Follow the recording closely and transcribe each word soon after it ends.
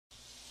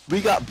We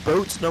got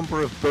boats,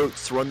 number of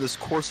boats to run this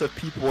course of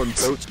people and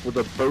boats for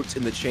the boats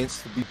and the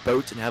chance to be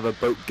boats and have a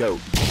boat go.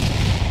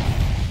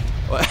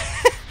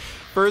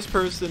 First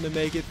person to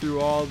make it through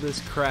all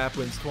this crap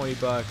wins 20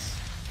 bucks.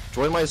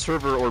 Join my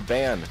server or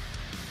ban.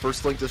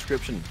 First link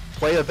description.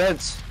 Play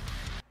events.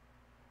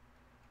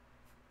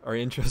 Our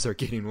intros are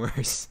getting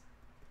worse.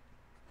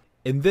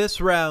 In this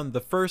round, the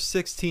first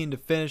 16 to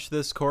finish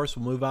this course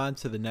will move on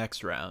to the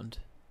next round.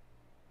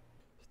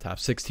 Top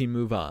 16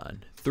 move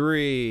on.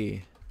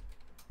 3,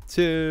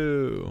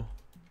 2,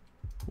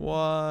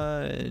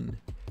 1,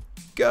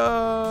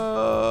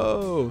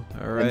 go!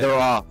 All right. And they're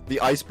off. The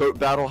ice boat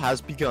battle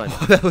has begun.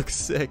 Oh, that looks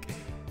sick.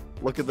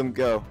 Look at them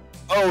go.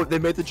 Oh, they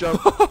made the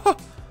jump.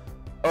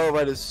 Oh,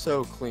 that is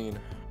so clean.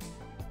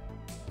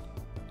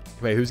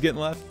 Wait, who's getting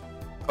left?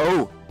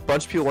 Oh,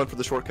 bunch of people went for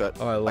the shortcut.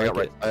 Oh, I like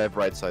got it. I have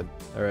right side.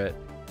 All right.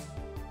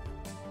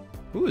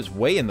 Who is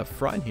way in the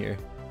front here?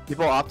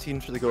 People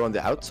opting to go on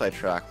the outside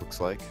track, looks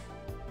like.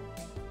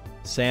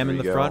 Sam in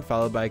There the you front, go.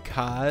 followed by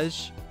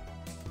Kaj.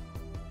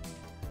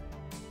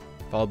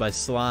 Followed by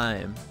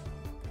Slime.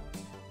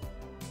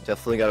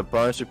 Definitely got a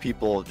bunch of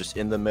people just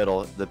in the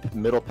middle. The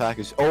middle pack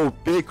is... Oh,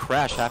 big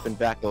crash happened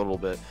back a little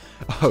bit.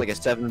 It's Oh, like a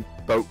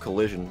 7-boat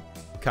collision.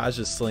 Kaj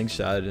just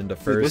slingshotted into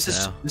Dude, first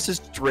this now.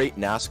 is straight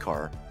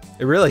NASCAR.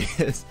 It really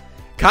is.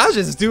 Kaj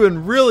is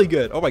doing really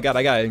good. Oh my god,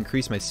 I gotta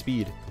increase my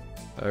speed.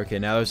 Okay,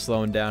 now they're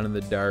slowing down in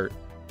the dart.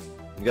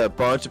 You got a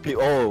bunch of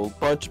people... Oh, a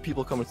bunch of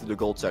people coming through the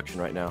gold section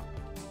right now.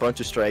 Bunch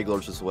of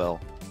stragglers as well.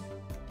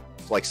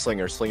 It's like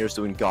Slinger. Slinger's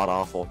doing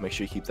god-awful. Make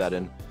sure you keep that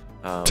in.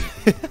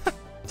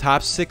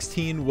 Top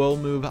 16 will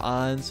move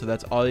on, so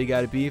that's all you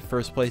gotta be.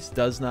 First place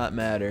does not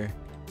matter,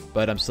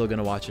 but I'm still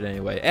gonna watch it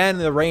anyway. And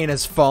the rain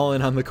has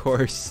fallen on the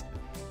course.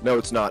 No,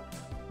 it's not.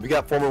 We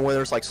got former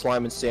winners like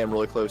Slime and Sam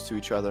really close to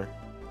each other.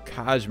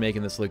 Kaj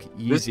making this look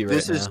easy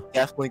This right is now.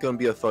 definitely going to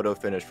be a photo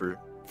finish for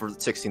the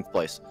 16th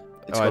place.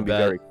 It's Oh, I going to be bet.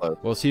 very close.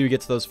 We'll see who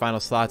gets those final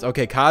slots.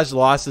 Okay, Kaj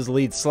lost his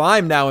lead.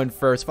 Slime now in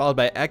first, followed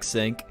by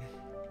Xsync.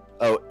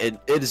 Oh, it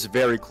is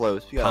very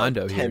close. You got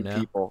Pondo like here 10 now.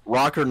 people.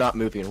 Rocker not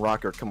moving.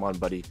 Rocker, come on,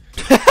 buddy.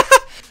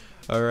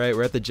 All right,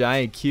 we're at the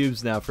giant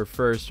cubes now for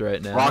first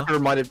right now. Rocker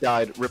might have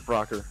died. Rip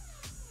Rocker.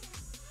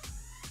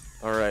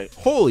 All right.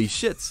 Holy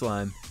shit,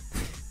 Slime.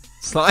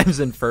 Slime's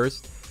in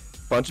first.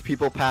 Bunch of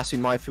people passing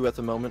Maifu at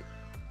the moment.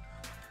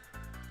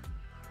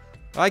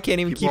 I can't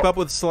even People keep are- up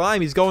with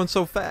Slime. He's going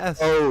so fast.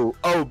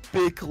 Oh,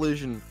 big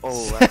collision.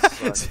 Oh, that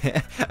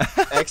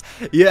sucks.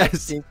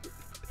 Yes.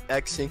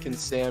 Xsync and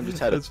Sam just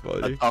had a That's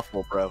funny.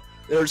 tuffle, bro.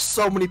 There's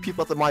so many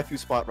people at the Maifu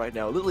spot right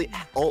now. Literally,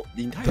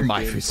 the entire The game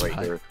Maifu is right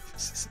spot. here.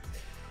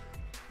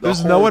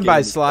 There's The no whole one by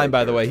game is Slime, right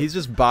by the here. way. He's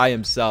just by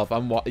himself.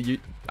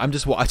 I'm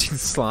just watching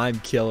Slime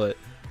kill it.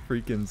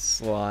 Freaking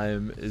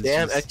Slime is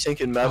Damn, just... Xsync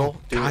and Metal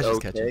Oh, doing Kaj is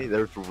okay. catching.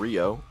 There's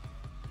Rio.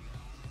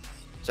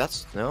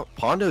 That's no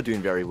Pondo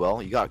doing very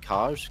well. You got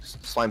Kaj.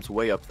 Slime's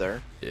way up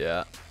there.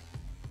 Yeah.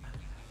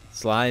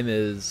 Slime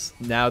is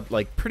now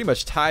like pretty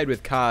much tied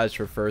with Kaj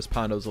for first.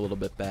 Pondo's a little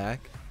bit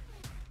back.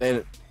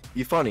 And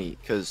you funny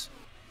because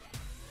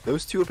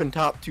those two have been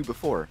top 2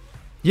 before.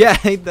 Yeah,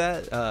 ain't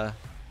that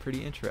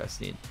pretty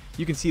interesting?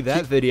 You can see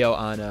that video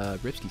on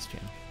Ripsky's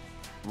channel.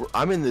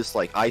 I'm in this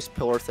like ice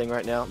pillar thing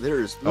right now.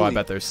 There's Oh, I really-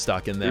 bet they're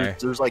stuck in there.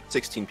 there's like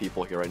 16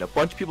 people here right now.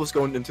 Bunch of people's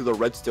going into the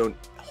redstone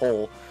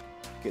hole,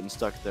 getting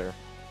stuck there.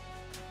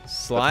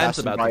 Slime's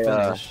Passing about by,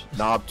 to finish.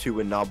 Knob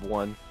 2 and Knob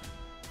 1.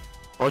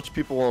 Bunch of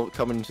people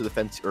coming into the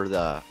fence or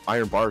the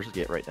iron bars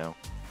gate right now.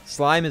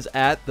 Slime is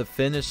at the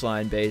finish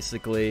line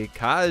basically.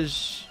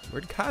 Kaj,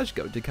 where did Kaj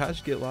go? Did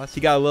Kaj get lost?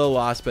 He got a little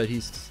lost, but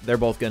they're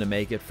both gonna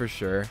make it for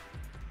sure.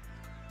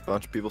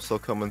 Bunch of people still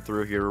coming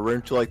through here. We're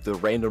into like the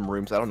random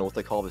rooms. I don't know what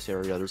they call this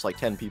area. There's like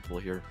 10 people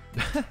here.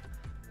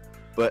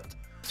 But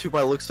to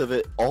my looks of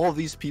it, all of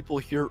these people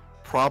here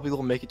probably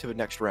will make it to the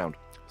next round.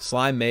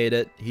 Slime made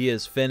it. He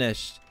is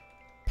finished.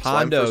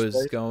 Slime Pondo first is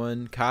place.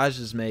 going. Kaj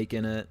is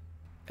making it.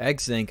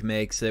 Xsync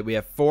makes it. We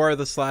have 4 of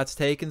the slots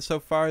taken so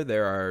far.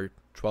 There are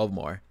 12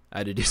 more. I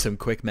had to do some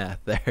quick math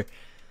there.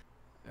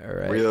 All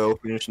right. Rio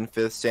finishing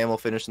 5th. Sam will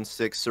finish in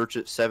 6th. Search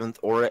at 7th.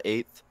 Aura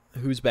 8th.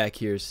 Who's back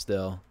here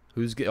still?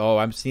 Oh,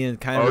 I'm seeing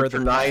kind of where Archer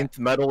the 9th.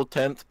 Metal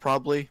 10th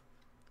probably.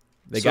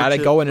 They Search got to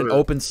it go in an for-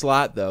 open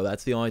slot, though.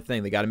 That's the only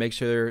thing. They got to make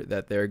sure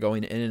that they're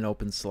going in an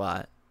open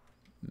slot.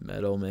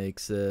 Metal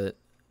makes it.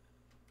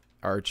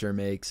 Archer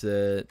makes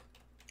it.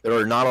 There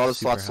are not a lot of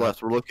Super slots hot.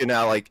 left. We're looking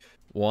at like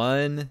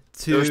 1,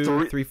 There's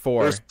 2, 3,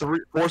 4. there's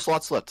 4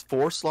 slots left.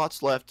 4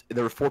 slots left, and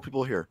there are 4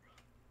 people here.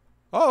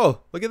 Oh,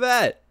 look at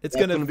that. It's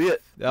That's going gonna be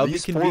it. that'll be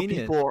These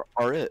convenient. 4 people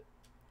are it.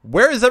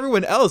 Where is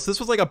everyone else? This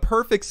was like a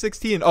perfect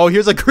 16. Oh,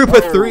 here's a group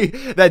of Oh, 3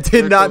 that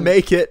did there not comes-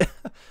 make it.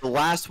 The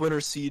last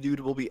winner, Sea Dude,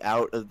 will be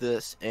out of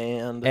this,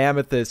 and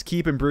Amethyst,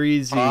 Keep and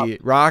Breezy, Top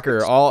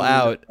Rocker, all 16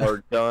 out.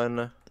 Are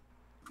done.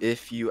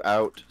 If you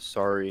out,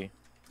 sorry,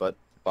 but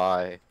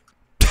bye.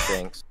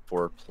 Thanks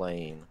for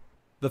playing.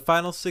 The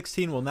final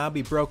 16 will now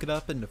be broken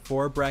up into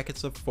 4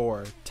 brackets of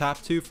 4.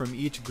 Top 2 from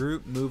each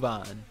group move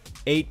on.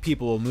 8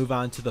 people will move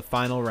on to the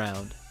final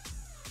round.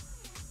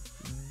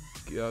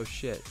 Oh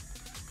shit.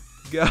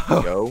 Go.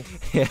 Go.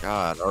 Yeah.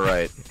 God. All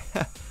right.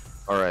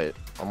 All right.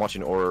 I'm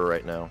watching Aura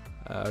right now.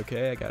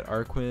 Okay, I got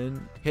Arquin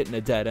hitting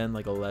a dead end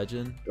like a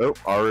legend. Oh,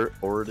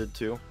 Aura did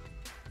too.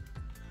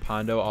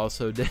 Pondo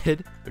also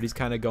did, but he's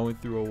kind of going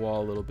through a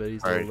wall a little bit.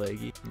 He's a little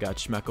leggy. Got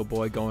Schmeckle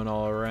Boy going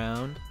all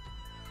around.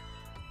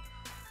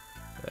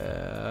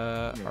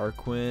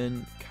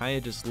 Arquin kind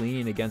of just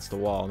leaning against the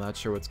wall. Not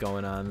sure what's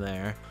going on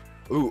there.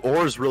 Ooh,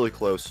 Aura's really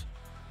close.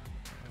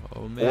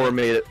 Oh man. Aura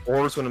made it.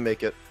 Aura's gonna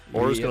make it.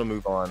 Aura's gonna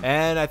move on.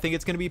 And I think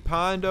it's gonna be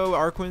Pondo.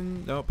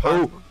 Arquin. No,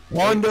 Pondo. Oh,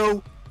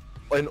 Pondo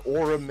and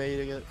Aura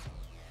made it.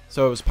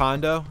 So it was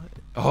Pondo.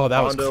 Oh,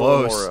 that Pondo was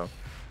close. And Aura.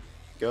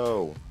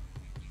 Go.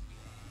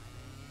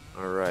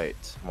 All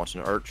right. I'm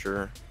watching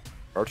Archer.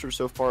 Archer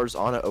so far is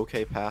on an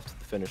okay path to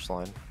the finish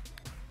line.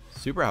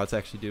 Super Hot's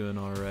actually doing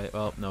all right.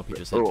 Well, nope, he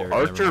just hit dirt.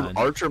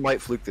 Archer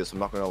might fluke this. I'm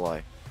not gonna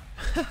lie.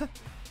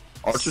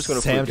 Archer's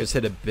gonna. Sam just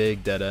hit a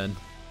big dead end.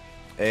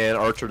 And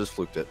Archer just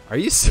fluked it. Are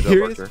you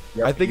serious?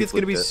 Yep, I think it's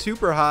gonna be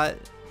Super Hot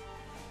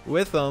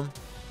with him.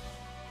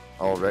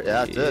 All right,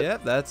 yeah, that's it.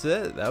 Yep, that's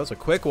it. That was a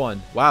quick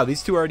one. Wow,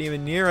 these two aren't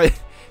even near it.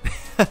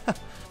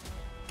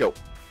 Go.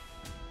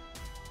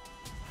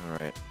 All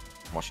right,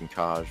 I'm watching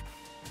Kaj.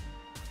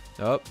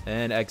 Oh,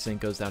 and Exink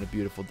goes down a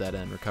beautiful dead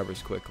end,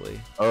 recovers quickly.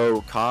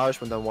 Oh,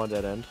 Kaj went down one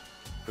dead end.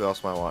 Who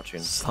else am I watching?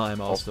 Slime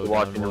also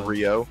watching down one.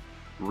 Rio.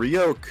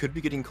 Rio could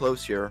be getting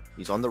close here.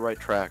 He's on the right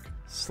track.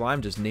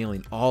 Slime just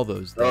nailing all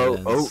those dead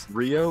ends. Oh,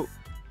 Rio.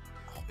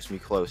 Oh, it's me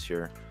close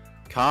here.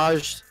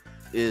 Kaj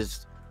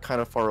is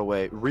kind of far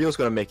away. Rio's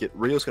gonna make it.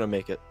 Rio's gonna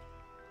make it.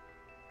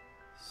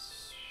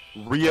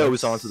 Rio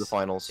is on to the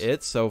finals.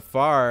 It's so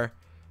far.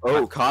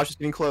 Oh, Kaj is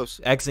getting close.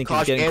 Exink is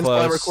Kaj getting and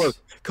close. Slimer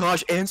close.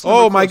 Kaj and Slimer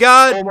Oh my close.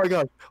 god! Oh my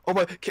god! Oh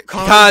my!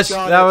 Kaj,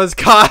 that was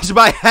Kaj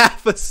by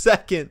half a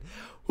second.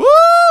 Woo!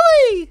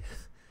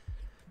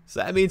 So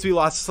that means we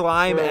lost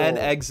Slime and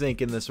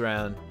Exink in this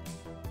round.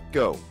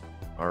 Go.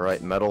 All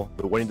right, Metal.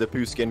 The Winnie the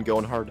Pooh skin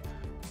going hard.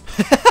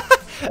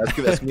 That's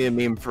gonna be a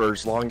meme for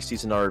as long as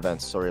he's in our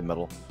events. Sorry,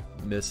 Metal.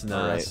 Miss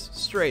Nas.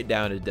 Straight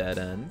down to dead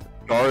end.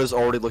 Gara's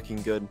already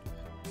looking good.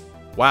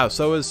 Wow,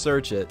 so is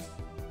Search It.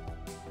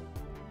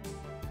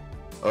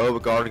 Oh,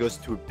 but Gara goes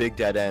to a big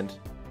dead end.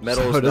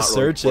 Metal's So not does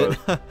Search really It.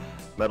 close.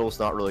 Metal's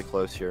not really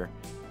close here.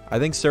 I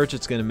think Search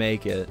It's gonna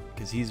make it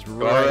because he's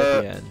right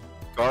at the end.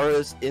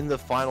 Gara's in the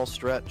final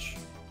stretch.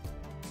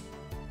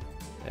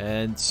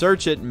 And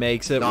Search It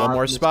makes it. One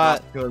more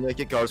spot. Gonna make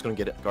it. Gara's gonna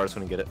get it. Gara's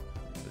gonna get it.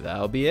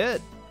 That'll be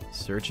it.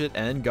 Search It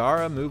and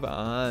Gara move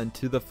on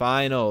to the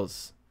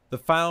finals. The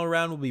final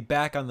round will be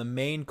back on the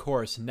main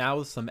course, now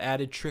with some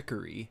added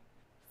trickery.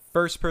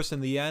 First person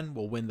in the end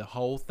will win the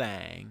whole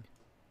thing.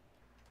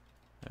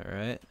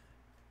 Alright.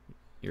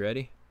 You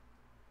ready?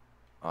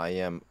 I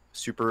am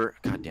super.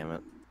 God damn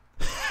it.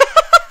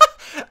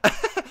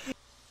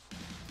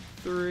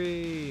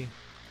 3,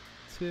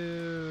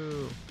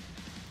 2,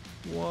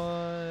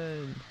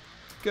 1,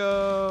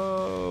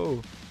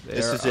 go!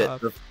 This is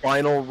it. The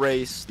final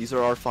race. These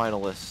are our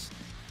finalists.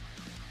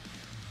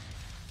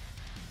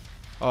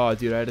 Oh,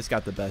 dude, I just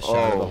got the best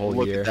shot of the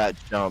whole year. Look at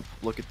that jump.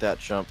 Look at that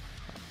jump.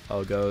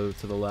 I'll go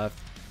to the left.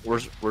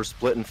 We're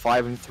splitting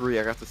 5 and 3.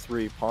 I got the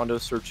 3. Pondo,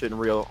 Search It, and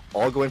Rio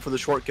all going for the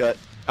shortcut.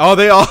 Oh,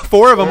 they all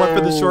 4 of them went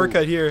for the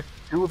shortcut here.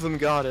 2 of them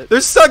got it. They're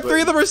stuck.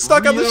 3 of them are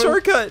stuck on the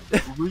shortcut.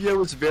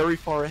 Rio is very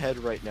far ahead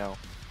right now.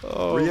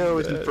 Oh, Rio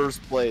is in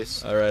first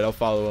place. All right, I'll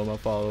follow him. I'll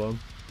follow him.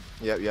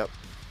 Yep.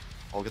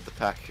 I'll get the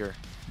pack here.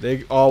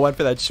 They all went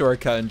for that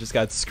shortcut and just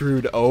got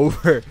screwed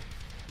over.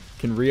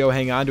 Can Rio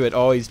hang on to it?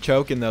 Oh, he's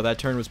choking though. That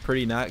turn was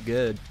pretty not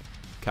good.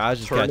 Kaj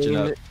is catching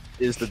up.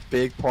 Is the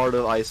big part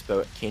of Ice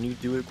Boat. Can you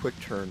do a quick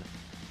turn?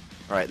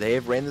 All right, they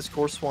have ran this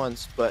course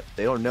once, but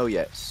they don't know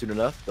yet. Soon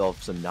enough, they'll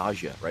have some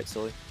nausea, right,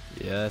 Silly?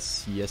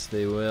 Yes,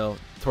 they will.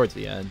 Towards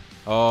the end.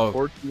 Oh,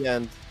 towards the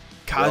end.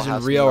 Kaj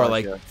and Rio are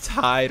like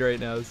tied right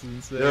now. This is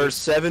insane. There are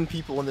 7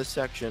 people in this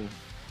section.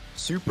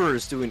 Super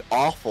is doing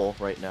awful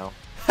right now.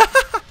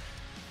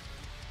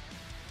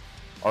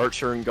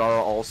 Archer and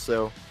Gara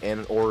also,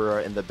 and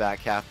Aura in the back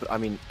half. But I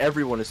mean,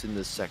 everyone is in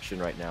this section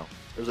right now.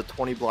 There's a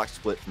 20 block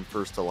split from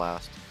first to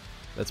last.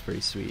 That's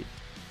pretty sweet.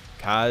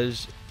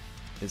 Kaj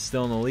is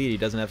still in the lead. He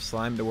doesn't have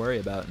Slime to worry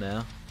about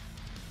now.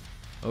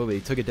 Oh, but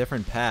he took a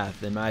different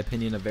path. In my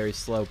opinion, a very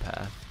slow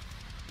path.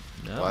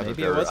 No, well,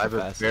 maybe it was I have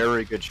a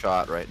very good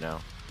shot right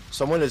now.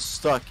 Someone is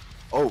stuck.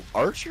 Oh,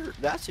 Archer?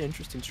 That's an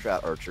interesting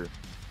strat, Archer.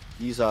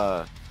 He's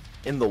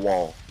in the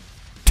wall.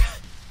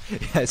 Yeah,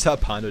 I saw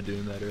Pondo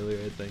doing that earlier,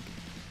 I think.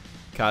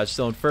 Kaj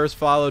still in first,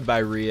 followed by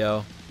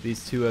Rio.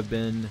 These two have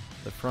been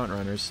the front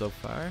runners so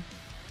far.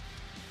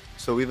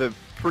 So we have a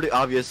pretty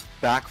obvious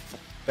back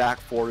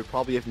four. We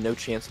probably have no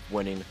chance of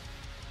winning.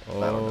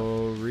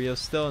 Oh, Rio's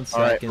still in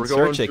second. All right, we're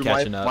going Search It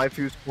catching up. My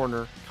Fuse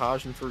corner.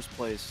 Kaj in first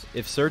place.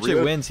 If Search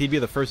It wins, he'd be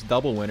the first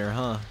double winner,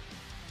 huh?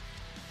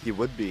 He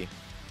would be.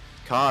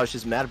 Kaj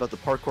is mad about the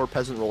parkour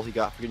peasant roll he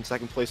got for getting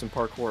second place in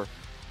parkour.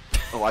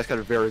 Oh, I just got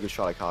a very good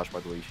shot at Kaj,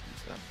 by the way. You should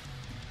use that.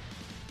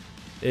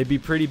 It'd be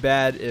pretty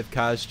bad if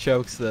Kaj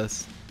chokes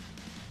this.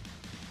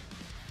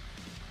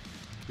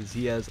 Because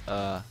he has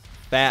a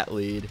fat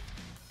lead.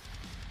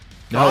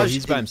 No, Kaj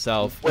he's by is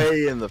himself.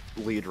 Way in the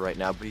lead right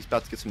now, but he's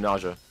about to get some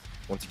nausea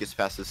once he gets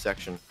past this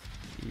section.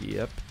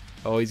 Yep.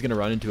 Oh, he's gonna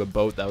run into a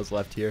boat that was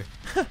left here.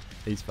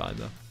 He's fine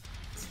though.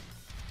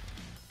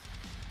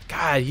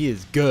 God, he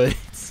is good.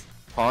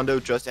 Hondo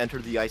just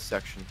entered the ice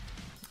section.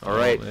 All Oh,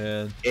 right,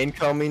 man.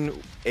 incoming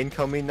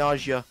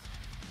nausea.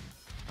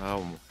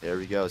 Oh, there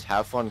he goes.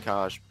 Have fun,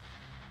 Kaj.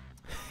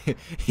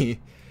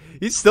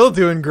 He's still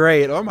doing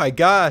great. Oh my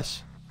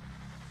gosh.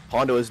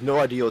 Hondo has no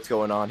idea what's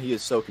going on. He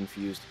is so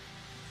confused.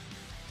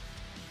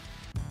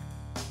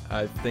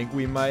 I think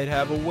we might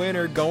have a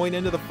winner going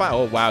into the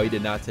final. Oh, wow, he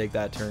did not take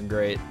that turn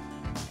great.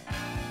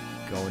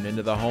 Going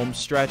into the home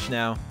stretch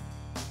now.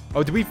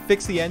 Oh, did we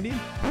fix the ending?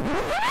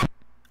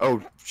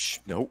 Oh,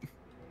 nope.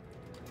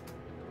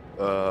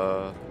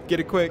 Get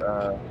it quick.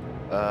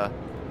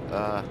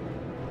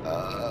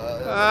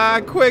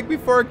 Quick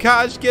before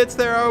Kaj gets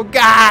there. Oh,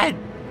 God.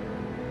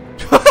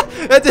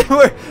 That didn't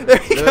work.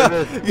 There you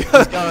go.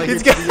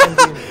 He's gonna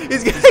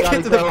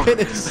get to the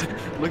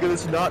finish. Look at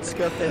this not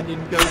scuffed ending.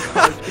 Go,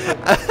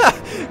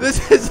 Kaj.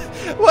 This is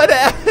what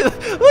happened.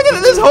 Look at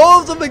it. There's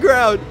holes in the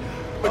ground.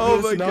 Look Oh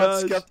at my this not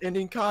gosh. scuffed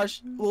ending,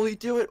 Kaj. Will he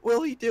do it?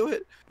 Will he do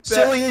it?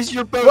 Silly is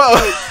your boat.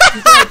 Whoa.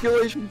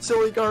 Congratulations,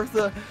 Silly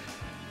Gartha.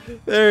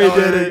 There he did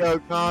there it. you go,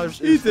 Kaj.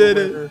 He is the did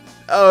it. winner.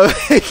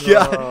 Oh my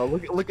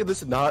God. Look at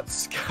this not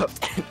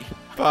scuffed ending.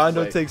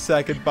 Pondo Like, takes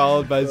second,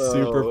 followed by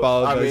Super, oh,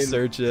 followed I by mean-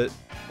 Search It.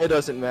 It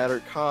doesn't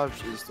matter. Kaj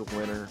is the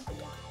winner.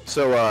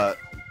 So,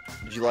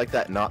 did you like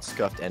that not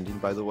scuffed ending,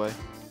 by the way?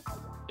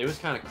 It was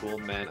kind of cool,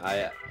 man.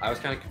 I was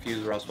kind of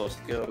confused where I was supposed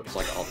to go because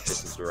like all the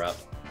pistons were up,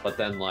 but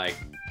then like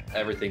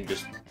everything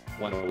just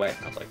went away.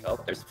 I was like, oh,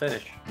 there's the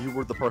finish. You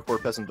were the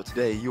parkour peasant, but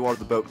today you are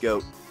the boat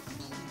goat.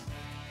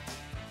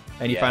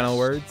 Any Yes. final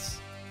words?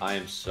 I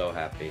am so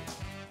happy.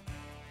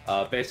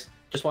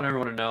 Just want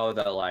everyone to know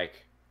that like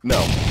No.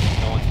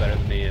 no one's better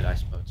than me, and I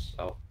suppose.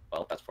 Oh,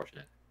 well, that's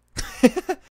fortunate.